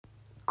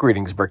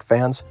Greetings, brick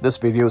fans. This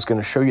video is going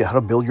to show you how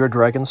to build your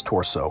dragon's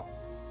torso.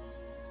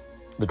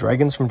 The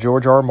dragons from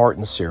George R. R.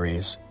 Martin's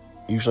series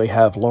usually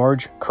have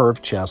large,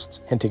 curved chests,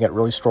 hinting at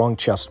really strong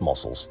chest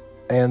muscles,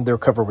 and they're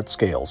covered with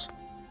scales.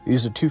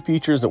 These are two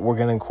features that we're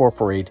going to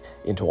incorporate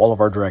into all of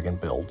our dragon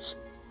builds.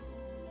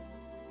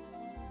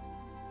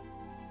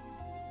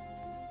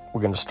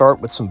 We're going to start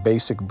with some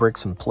basic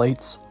bricks and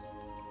plates.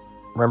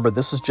 Remember,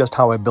 this is just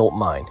how I built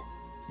mine.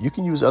 You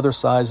can use other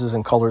sizes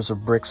and colors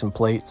of bricks and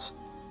plates.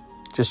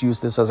 Just use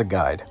this as a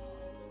guide.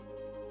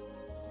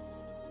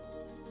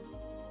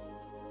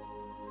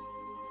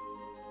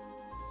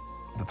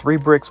 The 3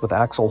 bricks with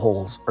axle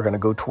holes are going to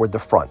go toward the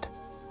front.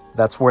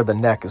 That's where the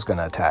neck is going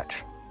to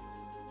attach.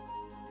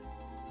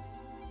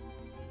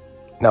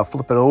 Now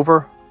flip it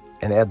over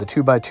and add the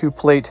 2x2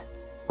 plate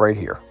right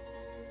here.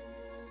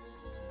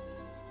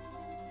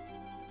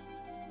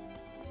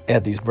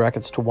 Add these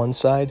brackets to one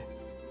side.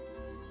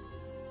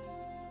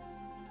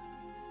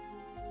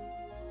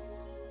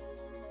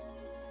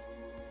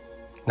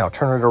 Now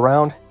turn it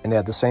around and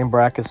add the same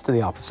brackets to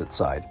the opposite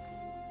side.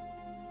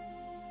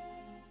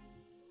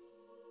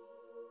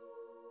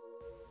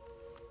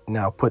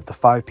 Now put the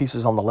 5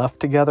 pieces on the left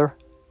together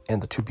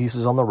and the 2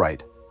 pieces on the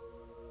right,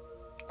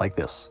 like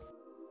this.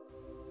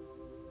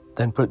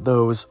 Then put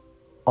those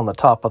on the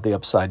top of the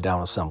upside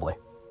down assembly.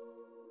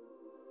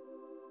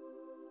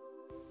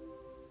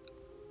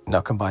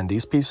 Now combine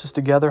these pieces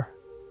together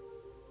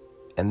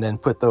and then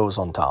put those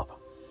on top.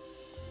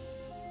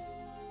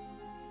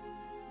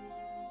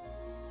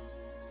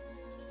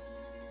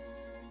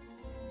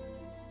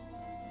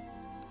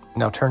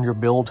 Now turn your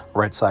build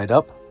right side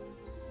up.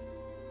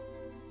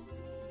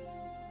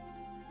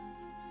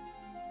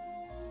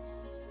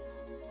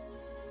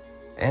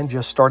 And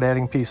just start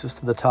adding pieces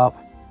to the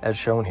top as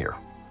shown here.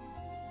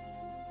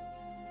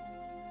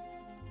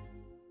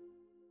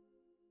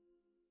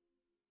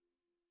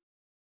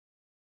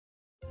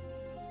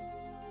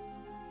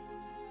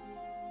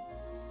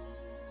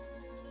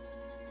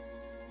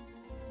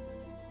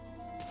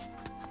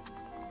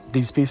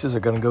 These pieces are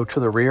going to go to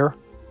the rear,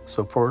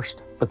 so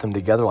first put them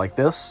together like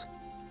this,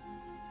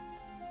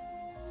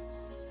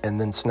 and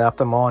then snap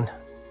them on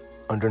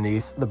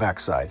underneath the back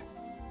side.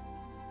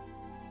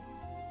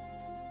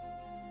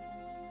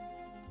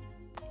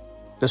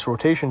 This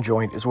rotation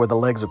joint is where the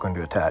legs are going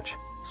to attach,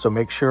 so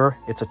make sure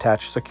it's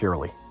attached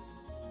securely.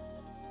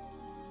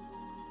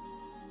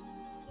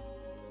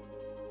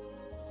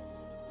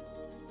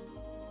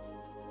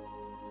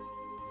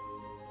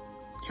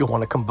 You'll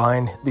want to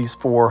combine these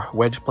 4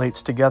 wedge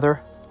plates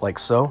together, like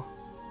so,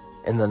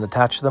 and then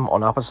attach them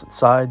on opposite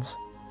sides,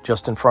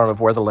 just in front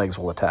of where the legs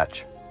will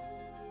attach.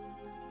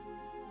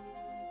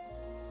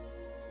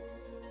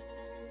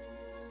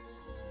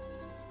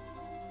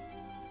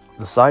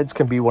 The sides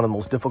can be one of the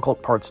most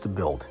difficult parts to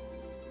build.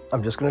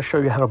 I'm just going to show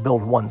you how to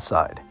build one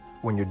side.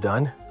 When you're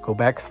done, go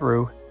back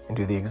through and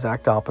do the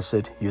exact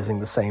opposite using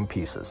the same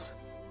pieces.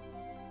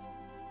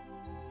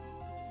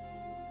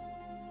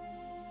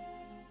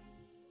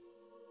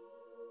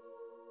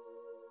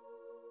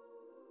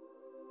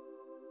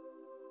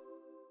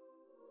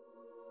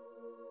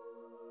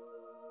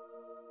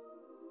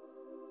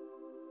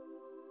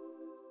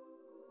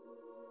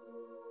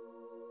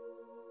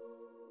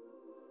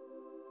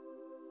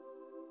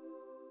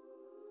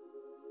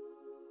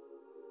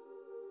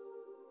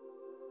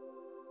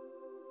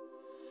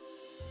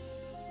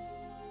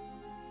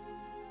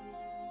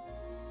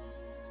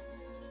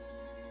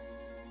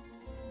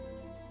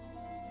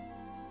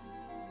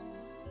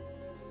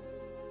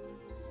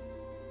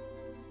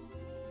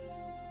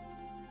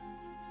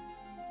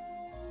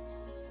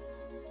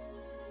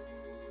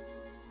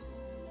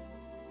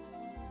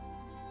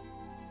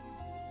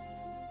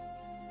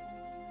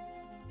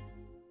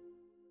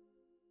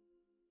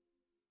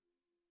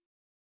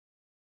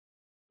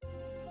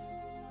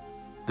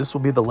 This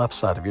will be the left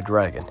side of your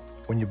dragon.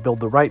 When you build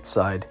the right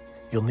side,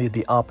 you'll need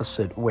the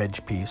opposite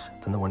wedge piece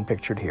than the one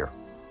pictured here.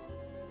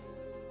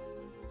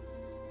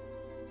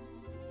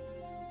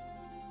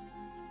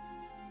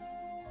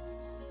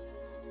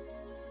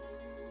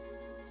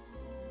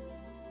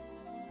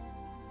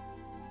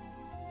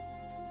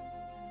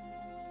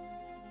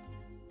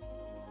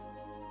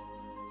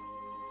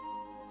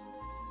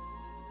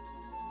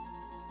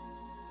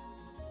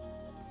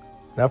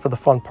 Now for the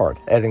fun part,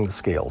 adding the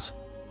scales.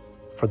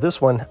 For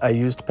this one, I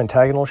used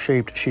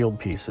pentagonal-shaped shield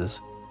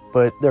pieces,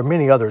 but there are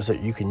many others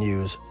that you can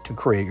use to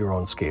create your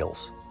own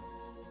scales.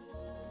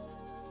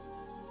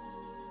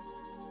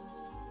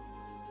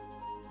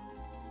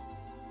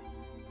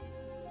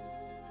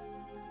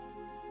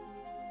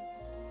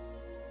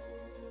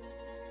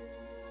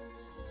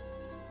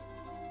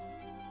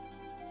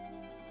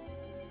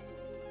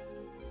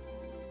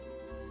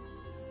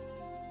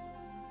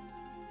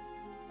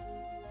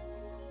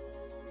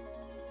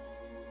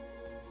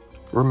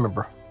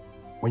 Remember,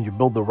 when you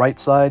build the right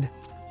side,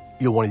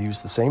 you'll want to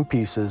use the same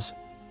pieces,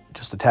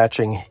 just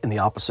attaching in the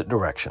opposite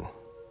direction.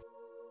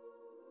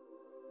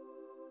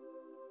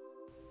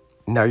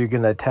 Now you're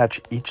going to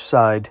attach each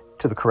side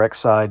to the correct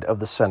side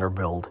of the center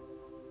build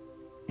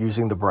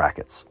using the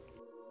brackets.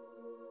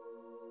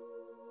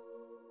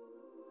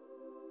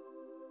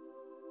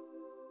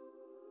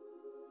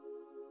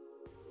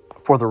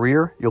 For the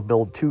rear, you'll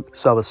build 2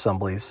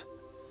 sub-assemblies,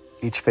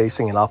 each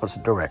facing in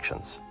opposite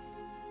directions.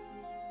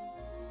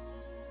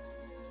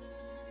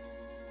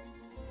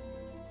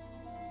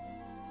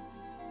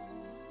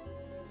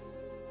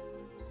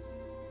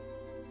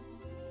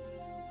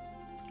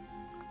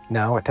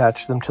 Now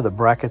attach them to the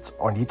brackets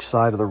on each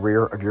side of the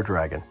rear of your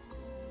dragon.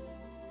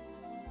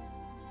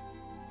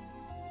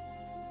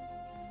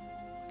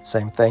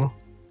 Same thing.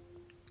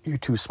 Your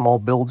 2 small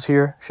builds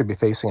here should be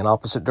facing in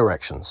opposite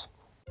directions.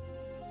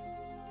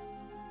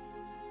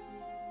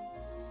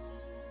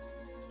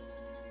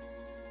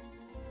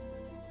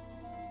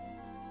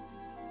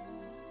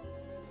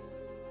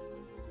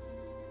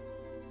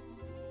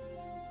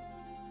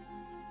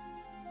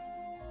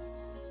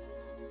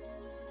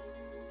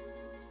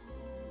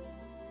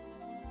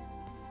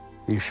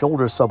 These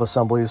shoulder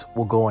sub-assemblies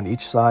will go on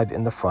each side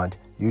in the front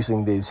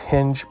using these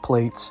hinge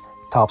plates,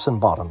 tops and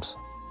bottoms.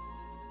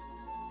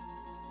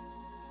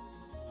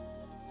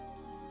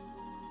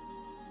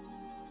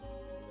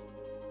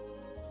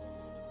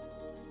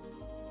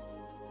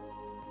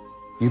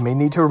 You may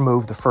need to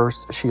remove the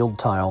first shield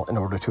tile in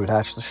order to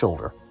attach the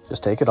shoulder.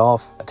 Just take it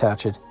off,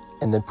 attach it,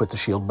 and then put the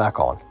shield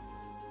back on.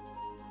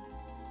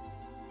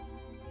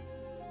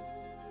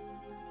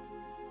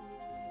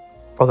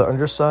 For the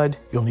underside,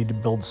 you'll need to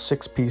build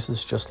 6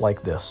 pieces just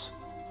like this.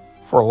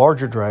 For a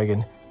larger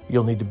dragon,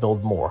 you'll need to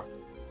build more.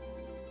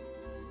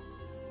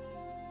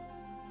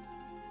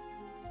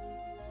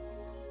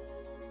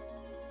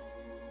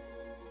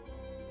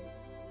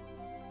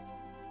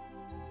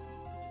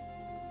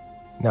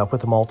 Now put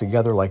them all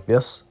together like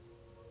this.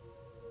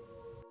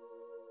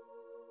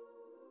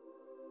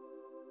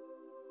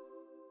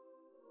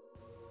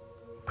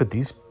 Put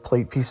these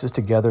plate pieces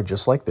together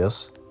just like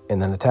this,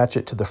 and then attach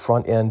it to the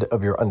front end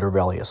of your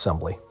underbelly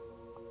assembly.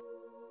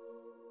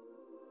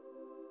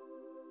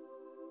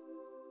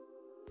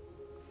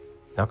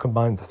 Now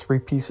combine the 3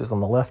 pieces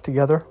on the left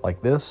together like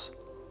this,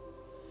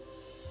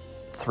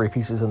 3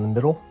 pieces in the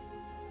middle,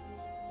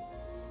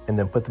 and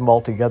then put them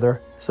all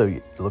together so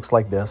it looks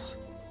like this,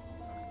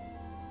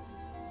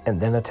 and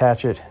then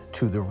attach it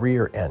to the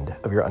rear end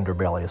of your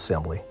underbelly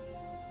assembly.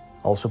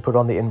 Also put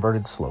on the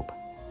inverted slope.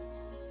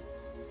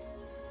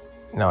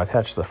 Now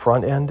attach the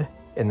front end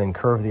and then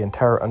curve the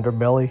entire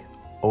underbelly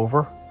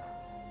over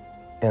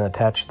and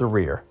attach the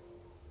rear.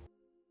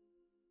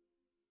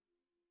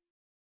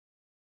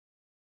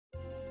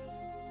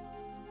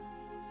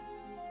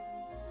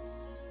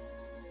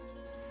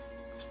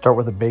 Start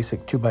with a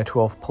basic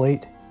 2x12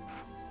 plate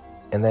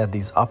and add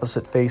these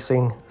opposite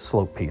facing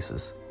slope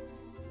pieces.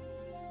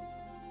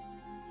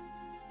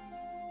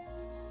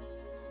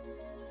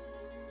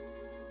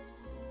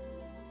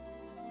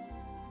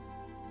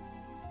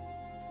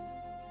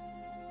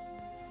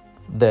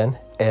 Then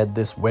add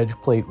this wedge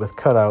plate with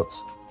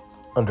cutouts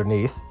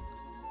underneath.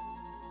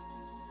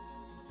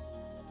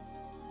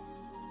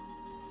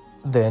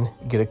 Then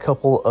get a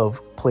couple of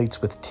plates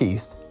with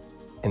teeth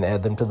and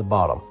add them to the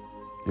bottom.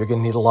 You're going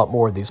to need a lot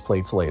more of these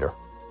plates later.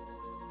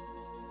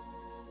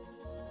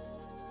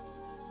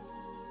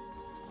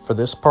 For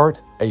this part,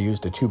 I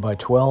used a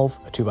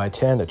 2x12, a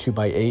 2x10, a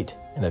 2x8,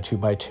 and a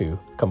 2x2,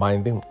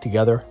 combining them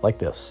together like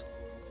this.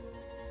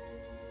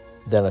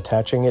 Then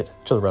attaching it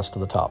to the rest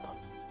of the top.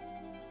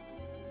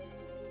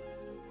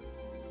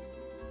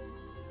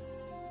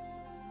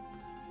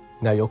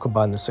 Now you'll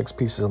combine the 6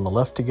 pieces on the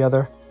left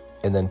together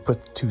and then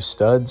put the 2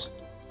 studs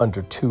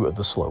under 2 of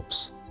the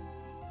slopes.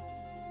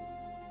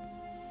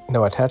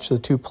 Now attach the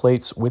 2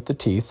 plates with the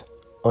teeth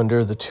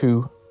under the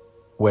 2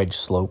 wedge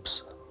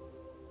slopes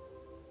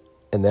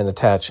and then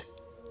attach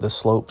the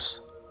slopes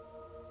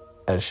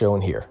as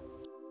shown here.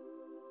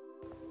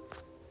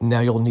 Now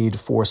you'll need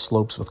 4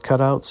 slopes with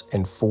cutouts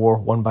and 4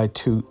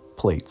 1x2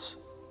 plates.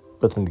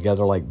 Put them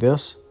together like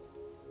this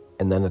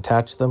and then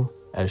attach them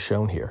as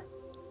shown here.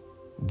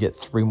 Get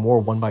 3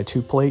 more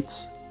 1x2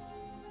 plates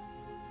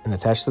and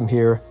attach them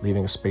here,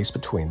 leaving a space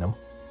between them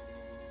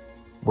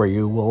where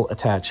you will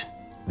attach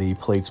the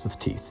plates with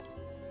teeth.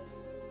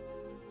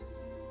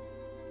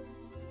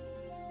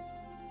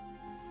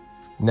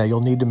 Now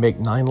you'll need to make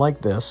 9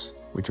 like this,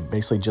 which are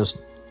basically just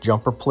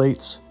jumper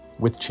plates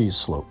with cheese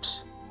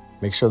slopes.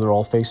 Make sure they're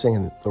all facing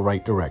in the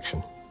right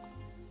direction.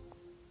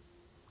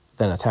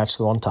 Then attach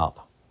them on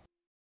top.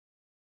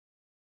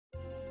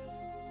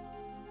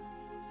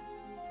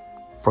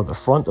 For the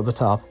front of the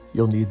top,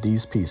 you'll need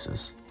these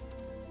pieces.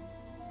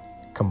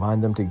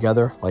 Combine them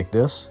together like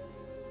this,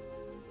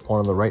 one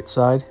on the right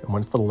side and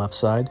one for the left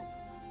side.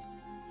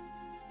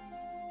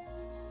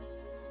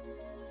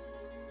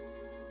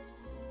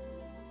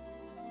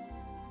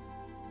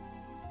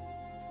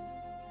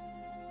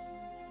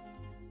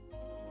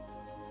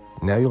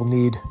 Now you'll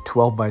need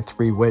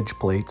 12x3 wedge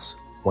plates,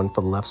 one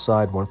for the left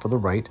side, one for the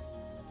right.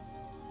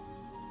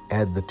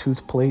 Add the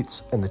tooth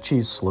plates and the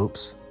cheese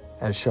slopes,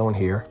 as shown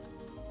here.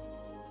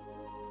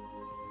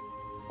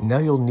 Now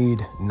you'll need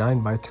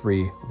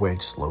 9x3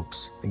 wedge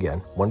slopes, again,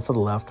 one for the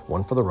left,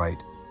 one for the right.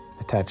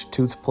 Attach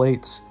tooth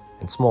plates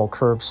and small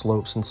curved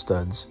slopes and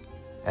studs,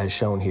 as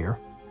shown here.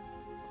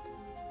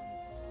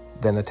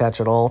 Then attach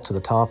it all to the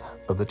top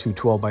of the two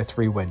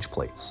 12x3 wedge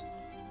plates.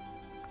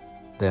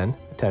 Then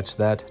attach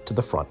that to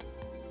the front.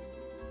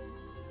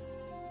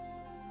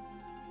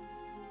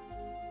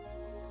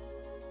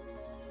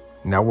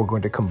 Now we're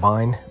going to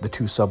combine the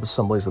two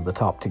sub-assemblies at the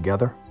top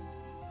together,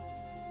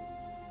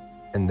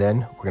 and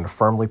then we're going to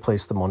firmly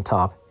place them on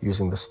top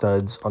using the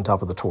studs on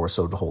top of the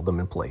torso to hold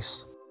them in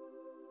place.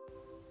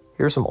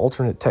 Here are some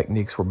alternate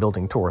techniques for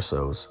building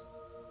torsos,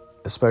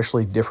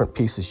 especially different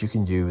pieces you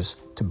can use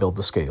to build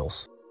the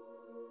scales.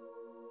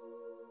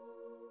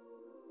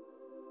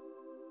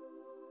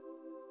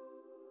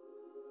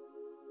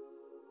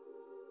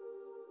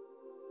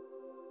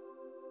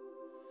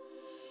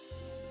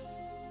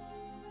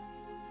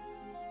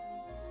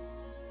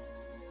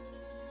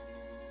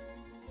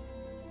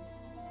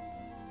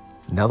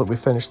 Now that we've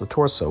finished the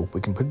torso,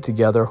 we can put it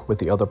together with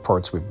the other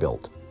parts we've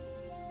built.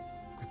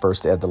 We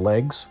first add the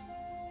legs,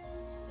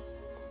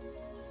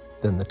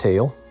 then the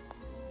tail,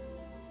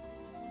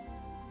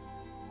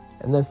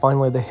 and then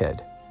finally the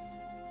head.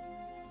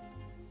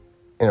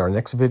 In our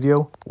next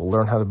video, we'll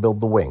learn how to build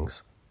the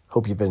wings.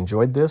 Hope you've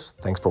enjoyed this.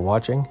 Thanks for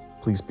watching.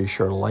 Please be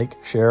sure to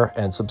like, share,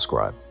 and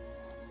subscribe.